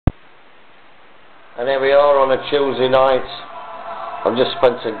and here we are on a Tuesday night. I've just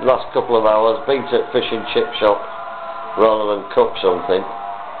spent the last couple of hours, been to a fish and chip shop rather than cook something.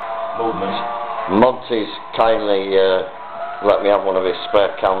 Movement. Monty's kindly let me have one of his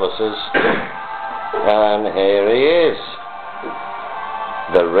spare canvases, and here he is,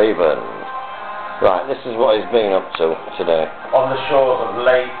 the Raven. Right, this is what he's been up to today. On the shores of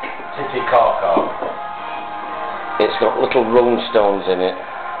Lake Titicaca. It's got little rune stones in it,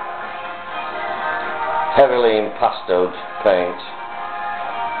 heavily impastoed paint.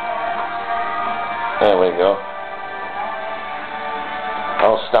 There we go.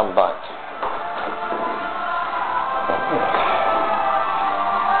 I'll stand back.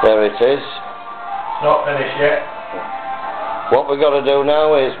 There it is. It's not finished yet. What we've got to do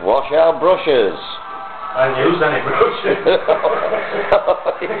now is wash our brushes. I haven't used any brushes.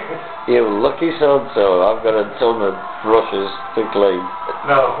 You lucky so-and-so, I've got a ton of brushes to clean.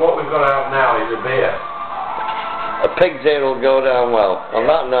 No, what we've got out now is a beer. A pig's ear will go down well. On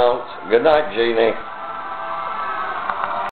that note, good night, Jeannie.